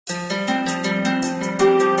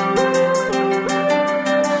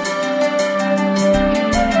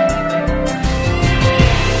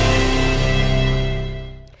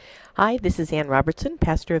Hi, this is Ann Robertson,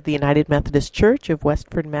 pastor of the United Methodist Church of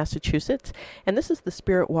Westford, Massachusetts, and this is the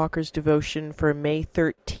Spirit Walker's devotion for May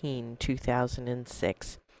 13,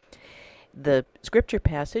 2006. The scripture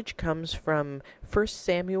passage comes from 1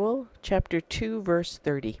 Samuel chapter 2, verse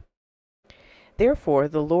 30. Therefore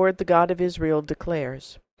the Lord, the God of Israel,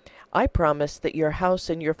 declares, I promised that your house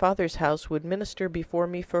and your father's house would minister before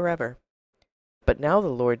me forever. But now the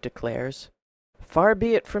Lord declares, Far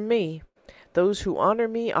be it from me. Those who honor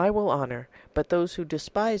me I will honor, but those who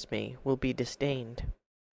despise me will be disdained.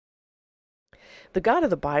 The God of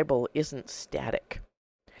the Bible isn't static.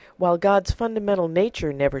 While God's fundamental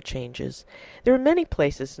nature never changes, there are many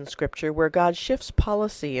places in Scripture where God shifts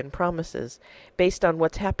policy and promises based on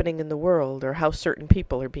what's happening in the world or how certain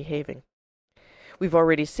people are behaving. We've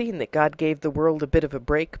already seen that God gave the world a bit of a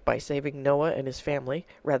break by saving Noah and his family,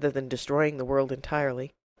 rather than destroying the world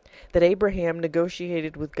entirely, that Abraham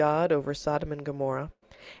negotiated with God over Sodom and Gomorrah,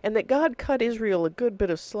 and that God cut Israel a good bit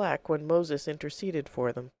of slack when Moses interceded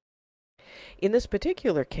for them. In this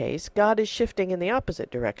particular case, God is shifting in the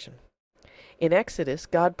opposite direction. In Exodus,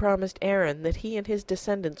 God promised Aaron that he and his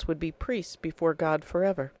descendants would be priests before God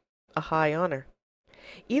forever, a high honor.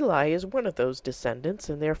 Eli is one of those descendants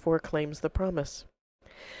and therefore claims the promise.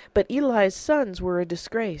 But Eli's sons were a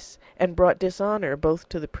disgrace and brought dishonor both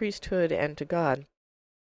to the priesthood and to God.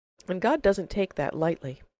 And God doesn't take that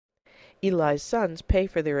lightly. Eli's sons pay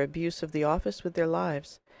for their abuse of the office with their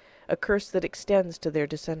lives, a curse that extends to their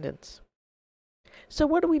descendants. So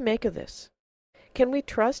what do we make of this? Can we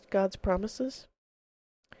trust God's promises?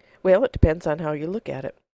 Well, it depends on how you look at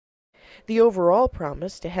it. The overall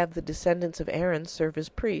promise to have the descendants of Aaron serve as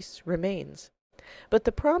priests remains, but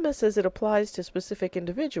the promise as it applies to specific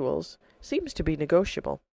individuals seems to be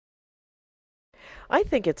negotiable. I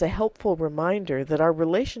think it's a helpful reminder that our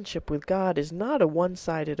relationship with God is not a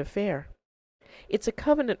one-sided affair. It's a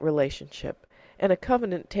covenant relationship, and a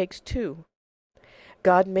covenant takes two.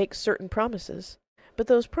 God makes certain promises, but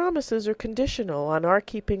those promises are conditional on our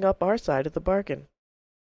keeping up our side of the bargain.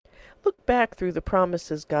 Look back through the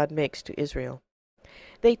promises God makes to Israel.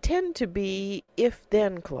 They tend to be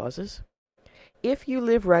if-then clauses. If you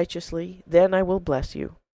live righteously, then I will bless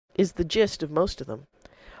you, is the gist of most of them,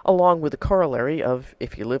 along with the corollary of,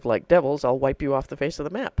 if you live like devils, I'll wipe you off the face of the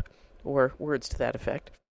map, or words to that effect.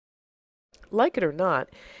 Like it or not,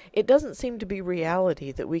 it doesn't seem to be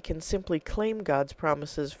reality that we can simply claim God's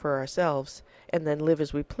promises for ourselves and then live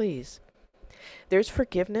as we please. There's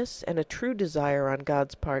forgiveness and a true desire on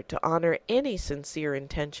God's part to honor any sincere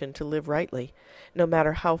intention to live rightly, no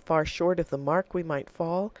matter how far short of the mark we might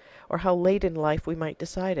fall or how late in life we might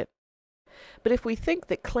decide it. But if we think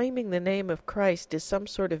that claiming the name of Christ is some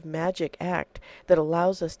sort of magic act that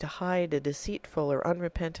allows us to hide a deceitful or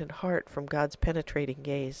unrepentant heart from God's penetrating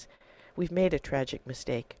gaze, we've made a tragic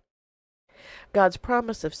mistake. God's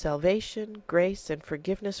promise of salvation, grace, and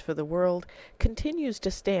forgiveness for the world continues to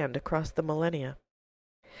stand across the millennia.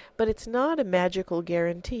 But it's not a magical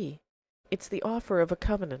guarantee. It's the offer of a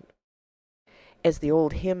covenant. As the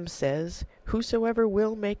old hymn says, whosoever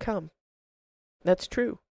will may come. That's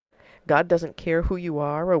true. God doesn't care who you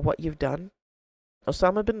are or what you've done.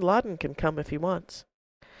 Osama bin Laden can come if he wants.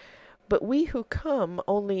 But we who come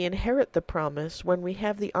only inherit the promise when we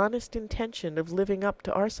have the honest intention of living up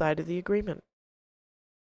to our side of the agreement.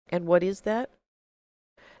 And what is that?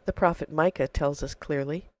 The prophet Micah tells us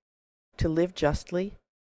clearly, to live justly,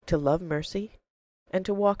 to love mercy, and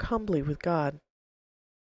to walk humbly with God.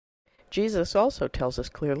 Jesus also tells us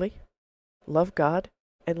clearly, love God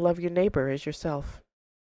and love your neighbor as yourself.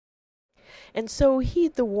 And so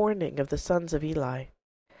heed the warning of the sons of Eli.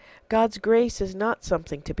 God's grace is not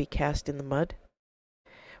something to be cast in the mud.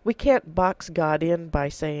 We can't box God in by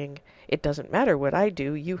saying, it doesn't matter what I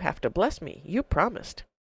do, you have to bless me, you promised.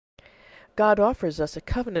 God offers us a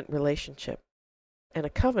covenant relationship, and a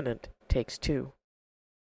covenant takes two.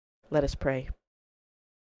 Let us pray.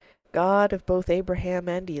 God of both Abraham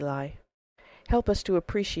and Eli, help us to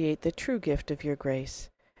appreciate the true gift of your grace,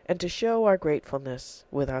 and to show our gratefulness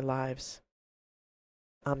with our lives.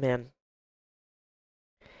 Amen.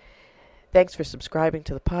 Thanks for subscribing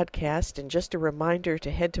to the podcast, and just a reminder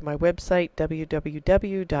to head to my website,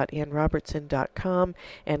 www.annrobertson.com,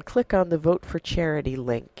 and click on the Vote for Charity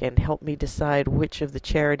link and help me decide which of the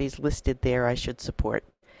charities listed there I should support.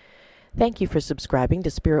 Thank you for subscribing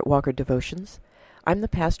to Spirit Walker Devotions. I'm the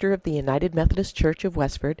pastor of the United Methodist Church of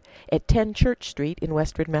Westford at 10 Church Street in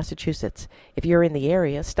Westford, Massachusetts. If you're in the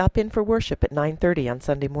area, stop in for worship at 9:30 on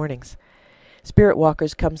Sunday mornings. Spirit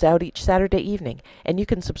Walkers comes out each Saturday evening, and you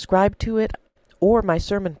can subscribe to it or my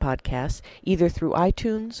sermon podcasts either through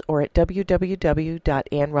iTunes or at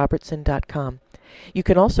www.annrobertson.com. You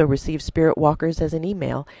can also receive Spirit Walkers as an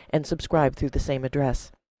email and subscribe through the same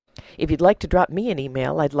address. If you'd like to drop me an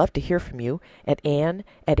email, I'd love to hear from you at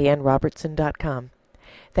ann@annrobertson.com.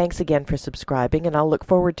 Thanks again for subscribing, and I'll look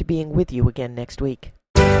forward to being with you again next week.